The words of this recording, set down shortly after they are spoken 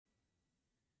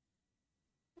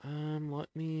Let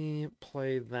me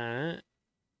play that.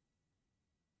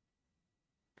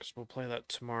 Because we'll play that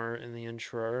tomorrow in the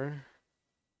intro.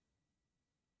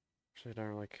 Actually, I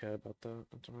don't really care about that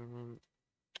at the moment.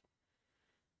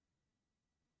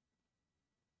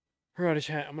 Alrighty,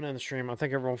 chat. I'm gonna end the stream. I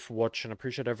thank everyone for watching. I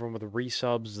appreciate everyone with the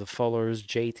resubs, the follows,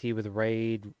 JT with the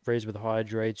raid, Razor with the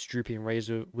hydrates, Droopy and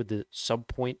Razor with the sub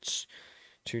points.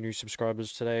 2 new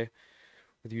subscribers today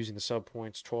with using the sub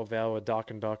points. 12-hour Dark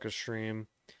and Darker stream.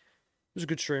 It was a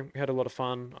good stream. We had a lot of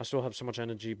fun. I still have so much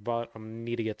energy, but I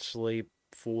need to get sleep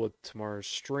for tomorrow's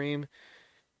stream.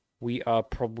 We are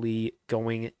probably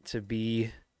going to be...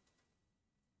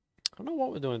 I don't know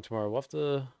what we're doing tomorrow. We'll have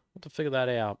to figure that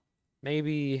out.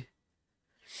 Maybe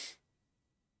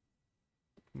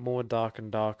more Dark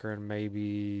and Darker and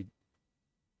maybe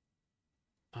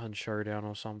Hunt Showdown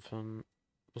or something.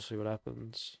 We'll see what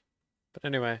happens. But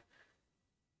anyway,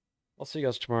 I'll see you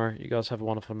guys tomorrow. You guys have a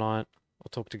wonderful night. I'll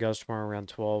talk to you guys tomorrow around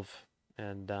 12.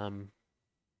 And,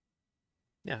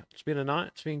 yeah, it's been a night.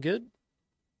 It's been good.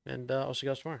 And I'll see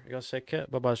you guys tomorrow. You guys take care.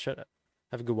 Bye-bye.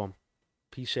 Have a good one.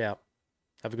 Peace out.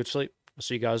 Have a good sleep. I'll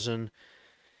see you guys in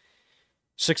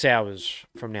 6 hours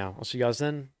from now. I'll see you guys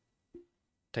then.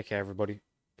 Take care, everybody.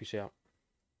 Peace out.